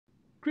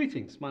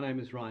Greetings, my name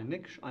is Ryan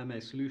Nix. I'm a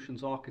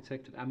solutions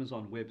architect at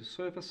Amazon Web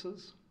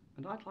Services,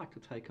 and I'd like to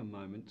take a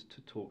moment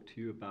to talk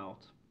to you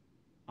about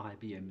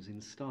IBM's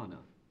Instana.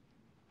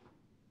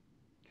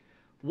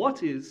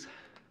 What is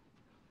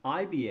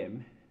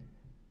IBM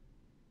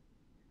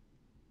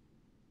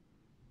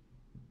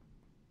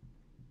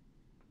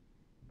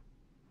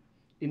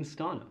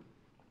Instana?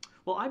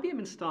 Well,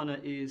 IBM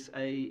Instana is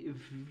a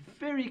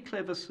very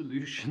clever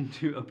solution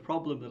to a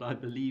problem that I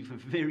believe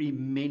very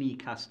many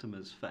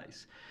customers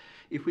face.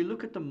 If we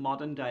look at the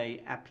modern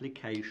day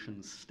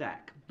application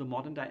stack, the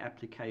modern day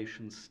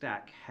application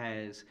stack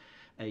has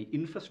an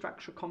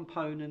infrastructure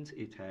component,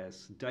 it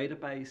has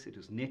database, it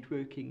has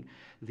networking.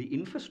 The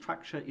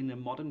infrastructure in a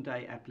modern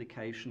day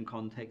application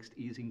context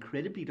is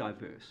incredibly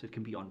diverse. It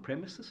can be on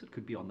premises, it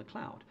could be on the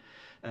cloud.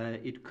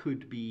 It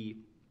could be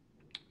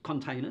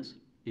containers.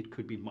 It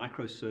could be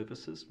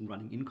microservices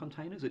running in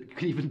containers. It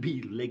could even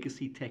be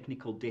legacy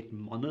technical debt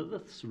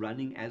monoliths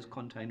running as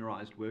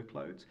containerized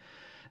workloads.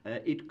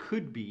 It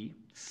could be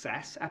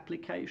SaaS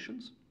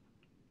applications.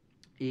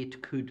 It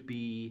could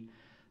be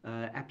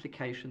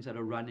applications that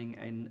are running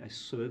in a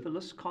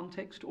serverless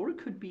context, or it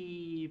could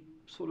be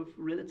sort of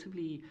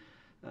relatively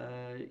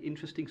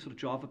interesting sort of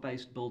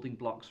Java-based building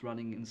blocks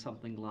running in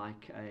something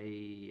like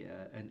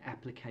an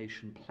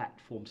application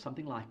platform,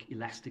 something like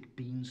Elastic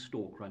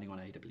Beanstalk running on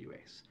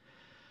AWS.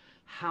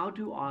 How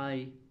do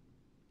I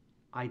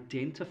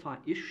identify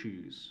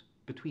issues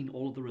between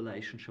all of the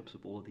relationships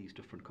of all of these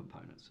different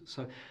components?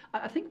 So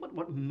I think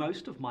what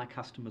most of my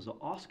customers are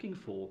asking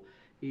for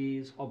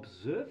is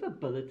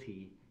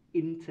observability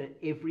into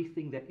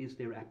everything that is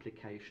their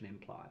application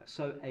employer.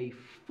 So a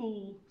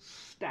full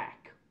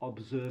stack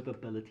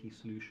observability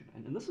solution.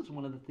 And this is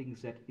one of the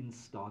things that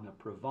Instana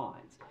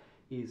provides,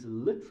 is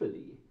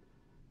literally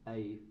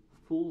a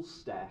full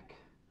stack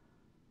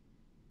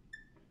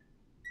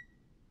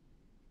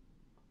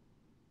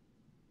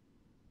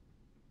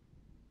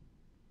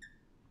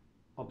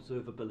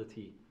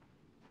observability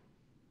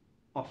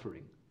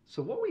offering.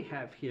 So what we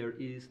have here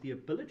is the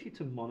ability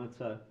to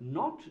monitor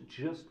not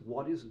just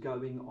what is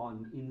going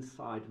on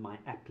inside my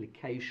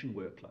application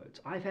workloads.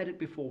 I've had it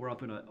before where I've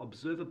got an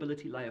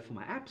observability layer for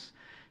my apps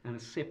and a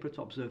separate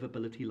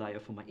observability layer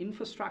for my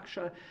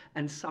infrastructure,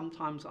 and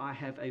sometimes I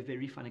have a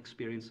very fun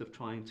experience of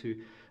trying to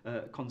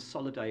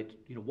consolidate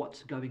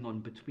what's going on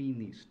between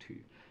these two.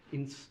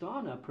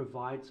 Instana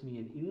provides me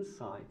an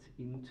insight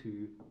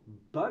into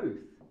both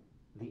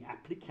the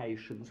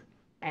applications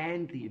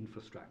and the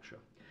infrastructure.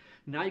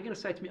 Now you're going to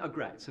say to me, oh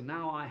great, so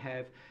now I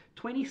have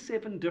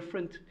 27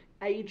 different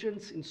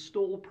agents,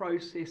 install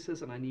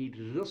processes, and I need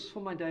this for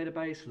my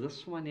database,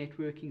 this for my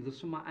networking, this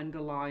for my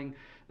underlying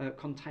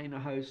container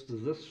host,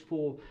 this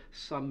for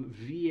some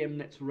VM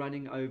that's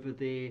running over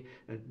there,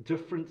 a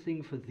different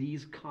thing for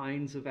these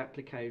kinds of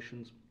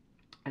applications.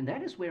 And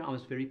that is where I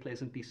was very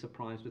pleasantly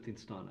surprised with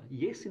Instana.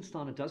 Yes,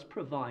 Instana does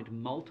provide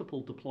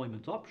multiple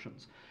deployment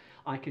options.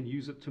 I can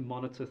use it to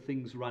monitor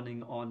things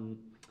running on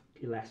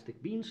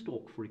Elastic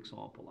Beanstalk, for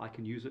example. I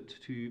can use it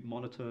to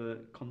monitor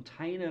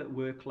container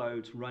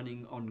workloads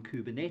running on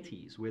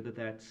Kubernetes, whether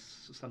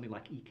that's something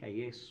like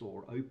EKS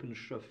or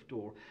OpenShift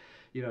or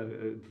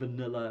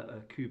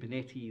vanilla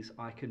Kubernetes.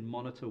 I can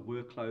monitor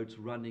workloads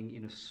running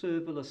in a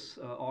serverless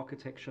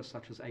architecture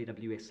such as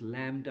AWS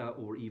Lambda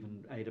or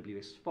even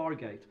AWS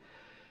Fargate.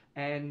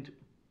 And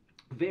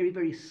very,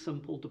 very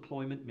simple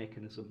deployment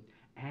mechanism.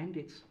 And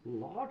it's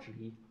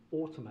largely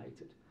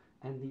automated.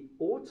 And the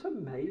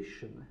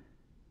automation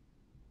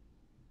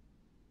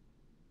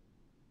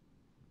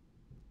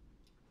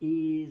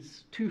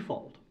is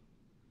twofold.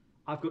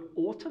 I've got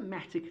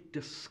automatic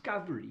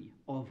discovery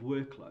of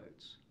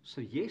workloads.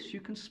 So yes, you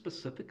can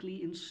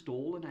specifically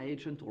install an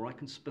agent, or I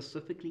can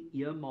specifically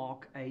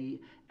earmark a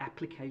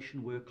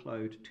application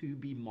workload to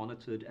be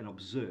monitored and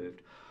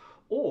observed.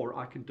 Or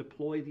I can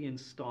deploy the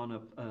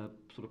Instana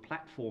sort of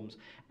platforms,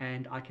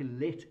 and I can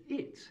let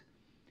it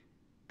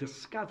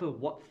discover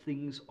what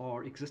things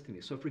are existing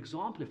there. So for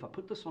example, if I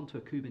put this onto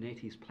a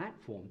Kubernetes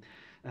platform,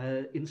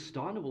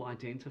 Instana will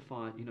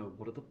identify,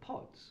 what are the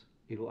pods?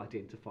 It'll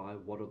identify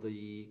what are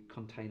the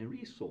container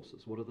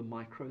resources, what are the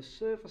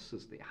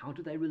microservices there, how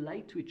do they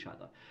relate to each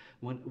other,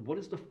 what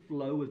is the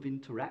flow of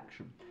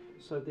interaction.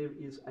 So there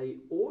is a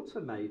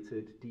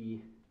automated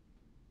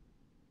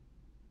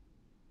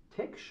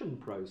detection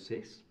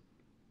process,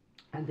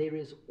 and there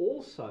is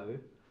also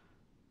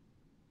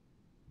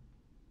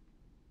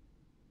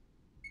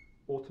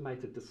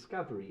automated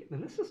discovery.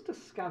 And this is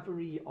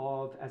discovery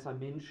of, as I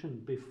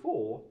mentioned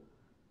before,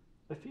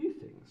 a few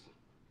things.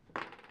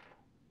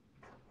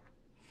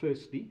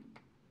 Firstly,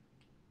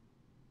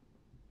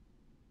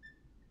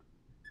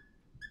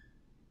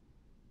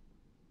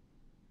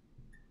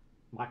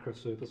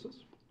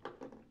 microservices,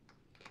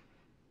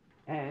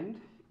 and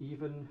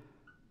even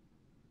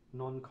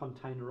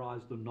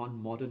non-containerized or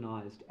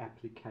non-modernized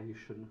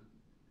application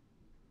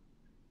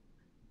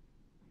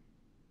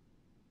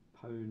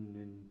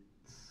components.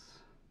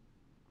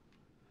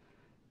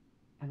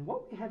 And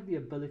what we have the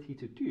ability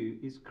to do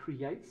is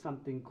create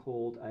something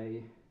called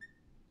a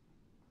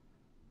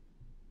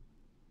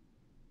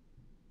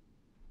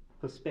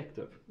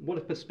perspective. What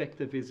a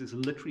perspective is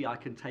literally I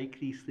can take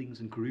these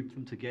things and group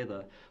them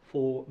together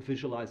for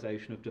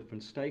visualization of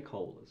different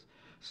stakeholders.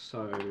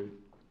 So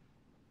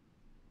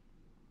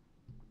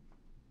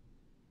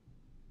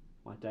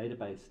my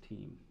database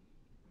team,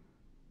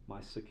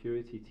 my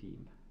security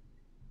team,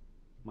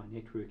 my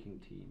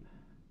networking team,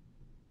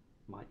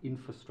 my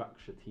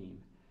infrastructure team,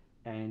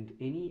 and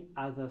any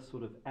other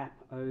sort of app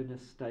owner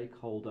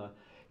stakeholder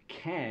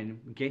can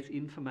get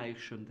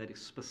information that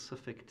is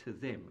specific to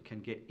them, can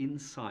get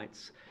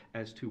insights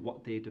as to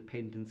what their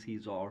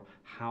dependencies are,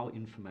 how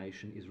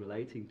information is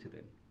relating to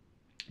them.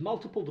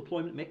 Multiple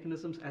deployment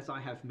mechanisms, as I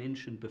have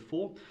mentioned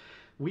before.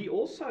 We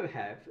also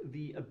have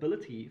the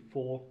ability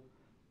for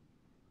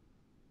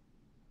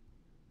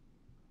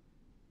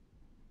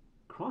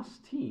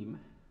cross-team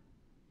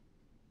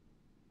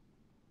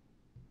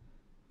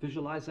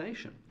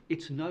visualization.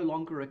 It's no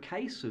longer a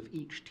case of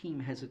each team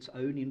has its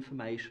own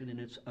information in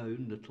its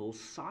own little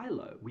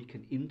silo. We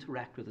can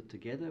interact with it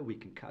together, we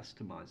can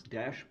customize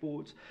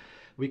dashboards,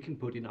 we can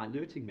put in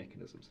alerting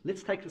mechanisms.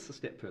 Let's take this a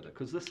step further,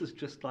 because this is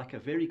just like a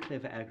very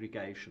clever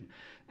aggregation,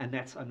 and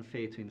that's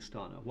unfair to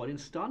Instana. What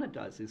Instana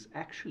does is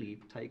actually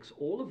takes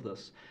all of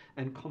this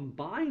and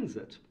combines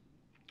it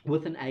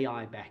with an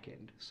AI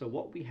backend. So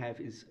what we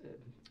have is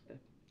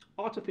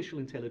artificial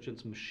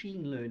intelligence,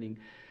 machine learning,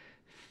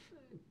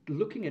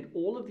 looking at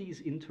all of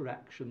these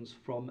interactions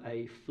from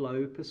a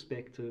flow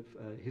perspective,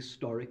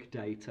 historic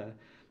data,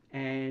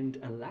 and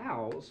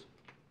allows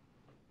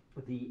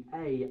the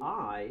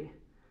AI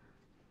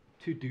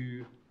to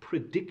do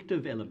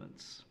predictive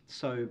elements.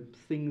 So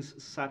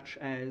things such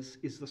as,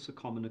 is this a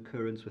common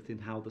occurrence within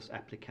how this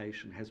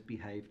application has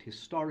behaved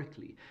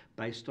historically?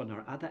 Based on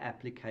our other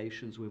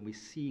applications, when we're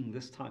seeing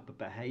this type of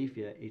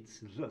behavior,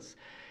 it's this.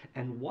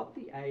 And what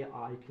the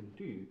AI can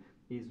do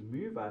is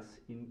move us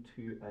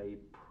into a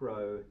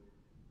proactive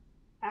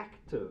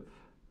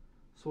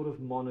sort of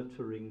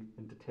monitoring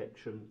and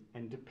detection.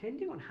 And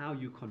depending on how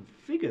you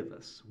configure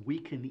this, we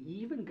can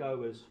even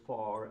go as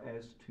far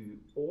as to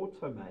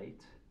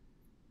automate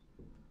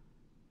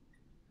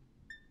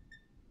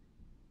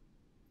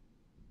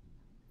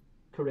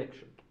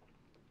correction.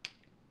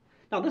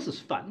 Now this is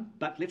fun,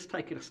 but let's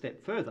take it a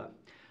step further.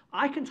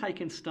 I can take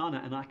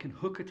Instana and I can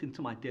hook it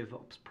into my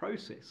DevOps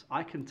process.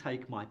 I can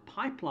take my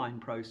pipeline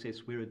process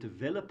where a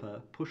developer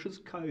pushes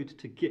code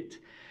to Git,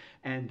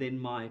 and then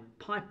my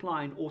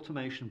pipeline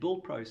automation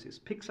build process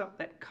picks up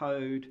that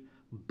code,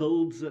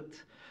 builds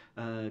it,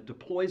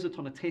 deploys it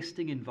on a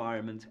testing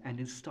environment, and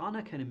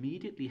Instana can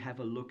immediately have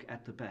a look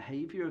at the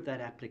behavior of that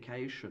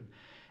application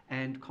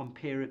and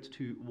compare it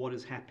to what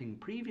is happening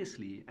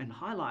previously and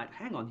highlight,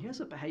 hang on, here's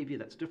a behavior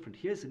that's different,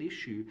 here's an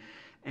issue,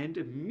 and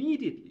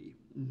immediately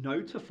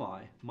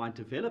notify my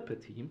developer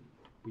team.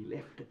 We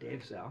left the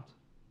devs out.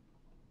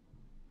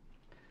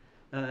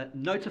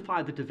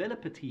 Notify the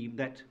developer team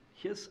that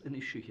here's an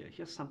issue here,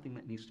 here's something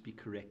that needs to be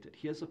corrected,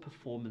 here's a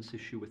performance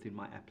issue within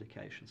my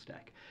application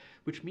stack,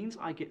 which means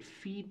I get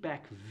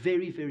feedback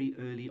very, very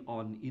early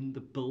on in the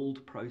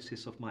build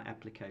process of my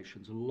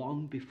applications,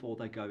 long before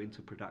they go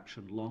into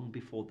production, long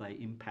before they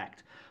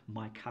impact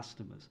my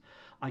customers.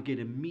 I get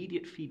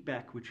immediate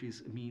feedback, which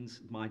means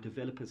my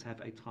developers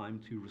have a time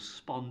to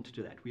respond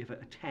to that. We have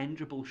a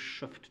tangible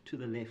shift to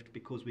the left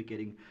because we're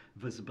getting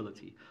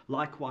visibility.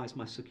 Likewise,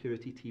 my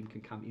security team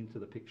can come into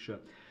the picture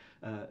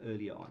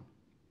earlier on.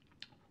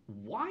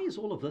 Why is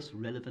all of this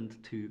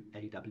relevant to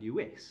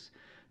AWS?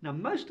 Now,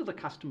 most of the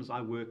customers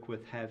I work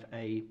with have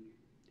a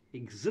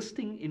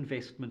existing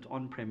investment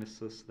on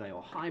premises. They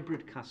are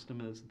hybrid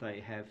customers. They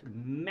have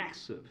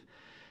massive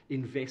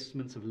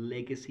investments of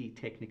legacy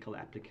technical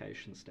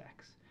application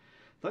stacks.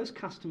 Those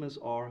customers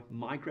are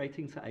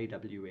migrating to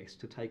AWS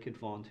to take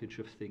advantage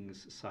of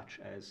things such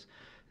as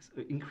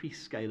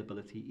increased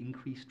scalability,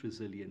 increased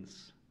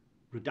resilience,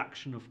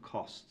 reduction of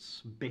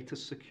costs, better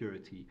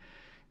security.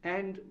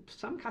 And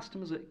some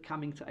customers are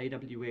coming to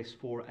AWS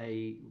for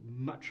a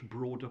much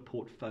broader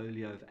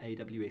portfolio of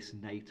AWS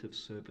native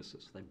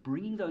services. They're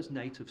bringing those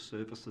native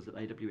services that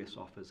AWS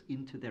offers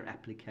into their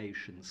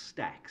application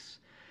stacks.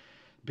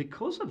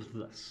 Because of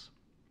this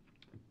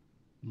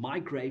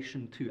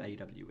migration to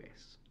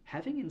AWS,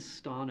 having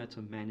Instana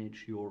to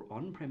manage your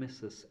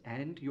on-premises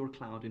and your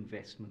cloud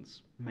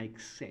investments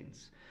makes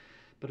sense.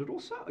 But it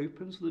also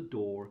opens the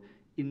door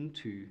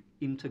into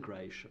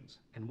integrations.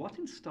 And what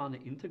Instana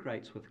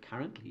integrates with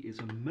currently is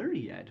a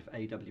myriad of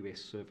AWS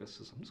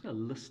services. I'm just going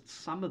to list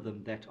some of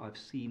them that I've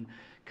seen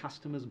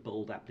customers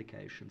build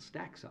application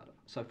stacks out of.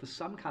 So for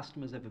some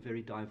customers have a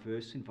very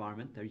diverse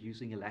environment. They're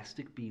using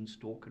Elastic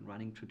Beanstalk and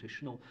running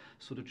traditional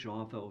sort of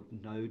Java or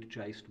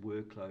Node.js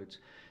workloads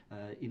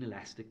in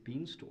Elastic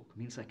Beanstalk. It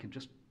means they can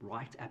just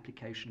write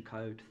application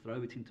code,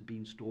 throw it into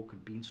Beanstalk,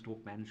 and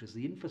Beanstalk manages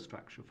the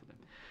infrastructure for them.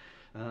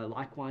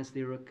 Likewise,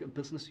 there are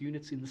business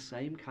units in the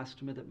same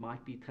customer that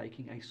might be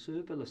taking a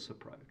serverless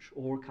approach,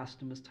 or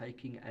customers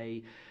taking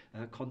a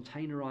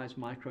containerized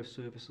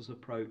microservices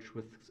approach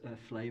with a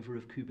flavor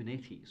of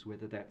Kubernetes,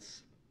 whether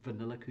that's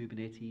vanilla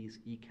Kubernetes,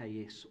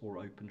 EKS, or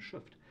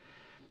OpenShift.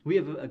 We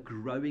have a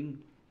growing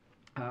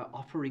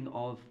offering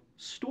of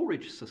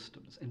storage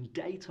systems and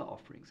data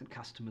offerings that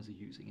customers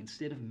are using.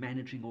 Instead of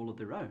managing all of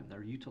their own,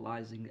 they're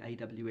utilizing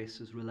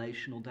AWS's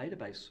relational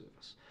database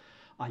service.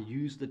 I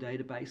use the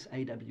database.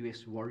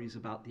 AWS worries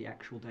about the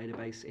actual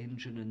database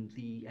engine and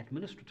the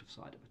administrative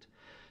side of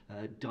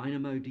it.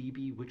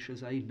 DynamoDB, which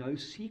is a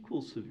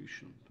NoSQL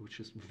solution, which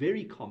is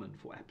very common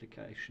for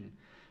application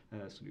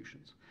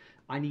solutions.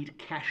 I need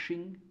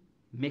caching,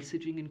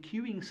 messaging, and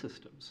queuing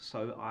systems.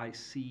 So I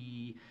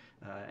see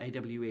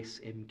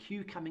AWS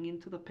MQ coming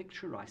into the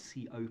picture. I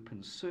see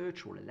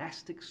OpenSearch or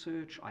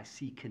Elasticsearch. I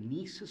see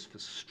Kinesis for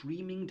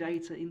streaming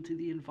data into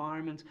the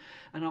environment.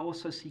 And I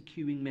also see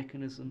queuing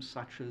mechanisms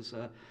such as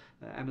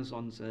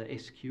Amazon's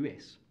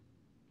SQS.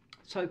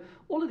 So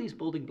all of these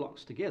building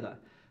blocks together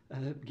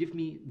give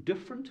me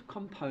different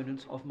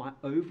components of my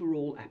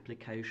overall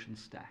application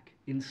stack.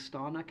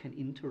 Instana can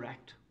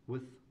interact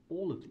with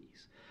all of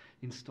these.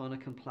 Instana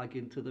can plug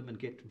into them and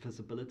get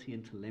visibility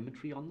and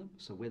telemetry on them,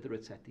 so whether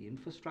it's at the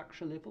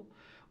infrastructure level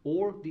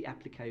or the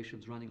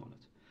applications running on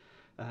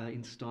it.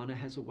 Instana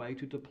has a way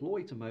to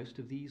deploy to most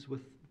of these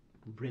with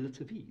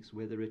relative ease,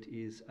 whether it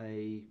is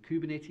a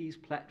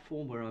Kubernetes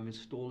platform where I'm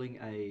installing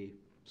a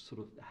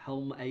sort of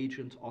Helm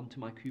agent onto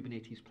my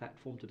Kubernetes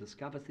platform to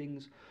discover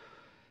things.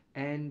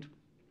 And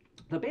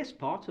the best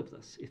part of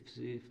this,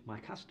 if my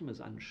customer's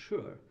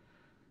unsure,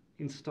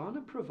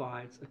 Instana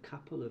provides a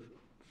couple of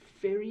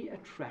very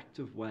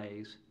attractive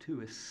ways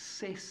to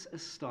assess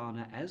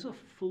Instana as a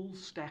full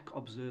stack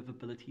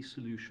observability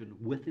solution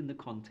within the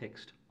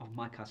context of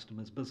my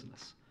customer's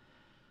business.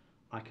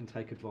 I can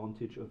take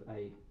advantage of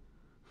a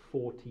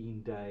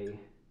 14-day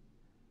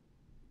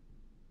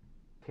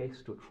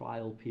test or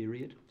trial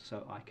period,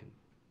 so I can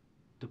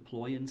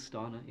deploy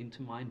Instana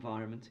into my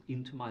environment,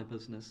 into my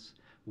business,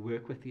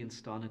 work with the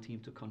Instana team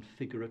to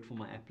configure it for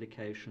my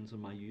applications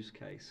and my use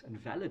case, and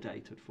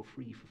validate it for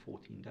free for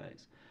 14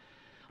 days.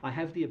 I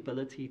have the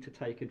ability to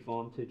take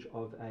advantage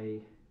of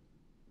a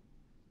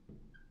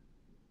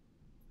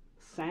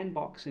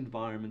sandbox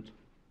environment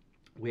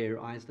where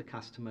I, as the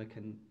customer,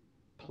 can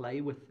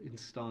play with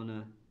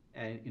Instana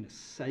in a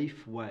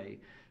safe way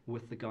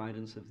with the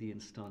guidance of the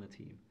Instana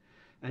team.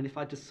 And if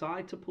I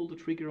decide to pull the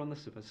trigger on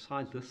this, if I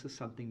decide this is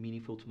something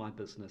meaningful to my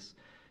business,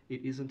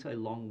 it isn't a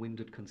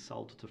long-winded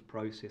consultative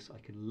process. I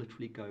can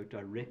literally go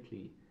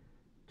directly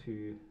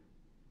to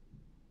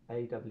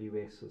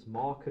AWS's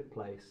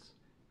marketplace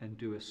and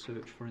do a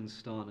search for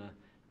Instana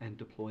and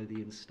deploy the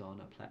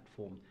Instana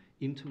platform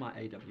into my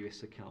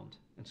AWS account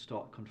and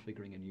start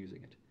configuring and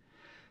using it.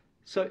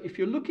 So if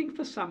you're looking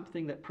for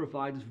something that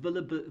provides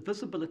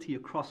visibility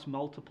across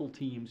multiple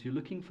teams, you're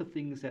looking for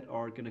things that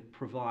are going to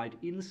provide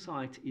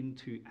insight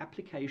into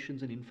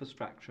applications and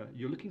infrastructure,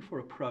 you're looking for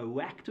a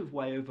proactive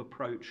way of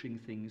approaching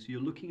things,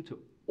 you're looking to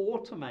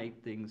automate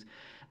things,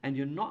 and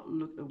you're not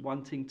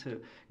wanting to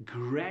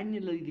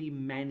granularly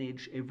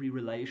manage every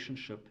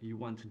relationship. You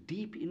want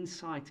deep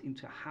insight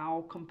into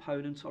how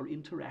components are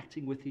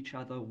interacting with each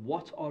other,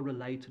 what are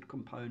related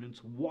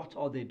components, what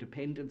are their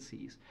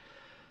dependencies.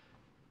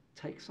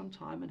 Take some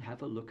time and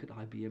have a look at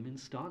IBM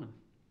Instana.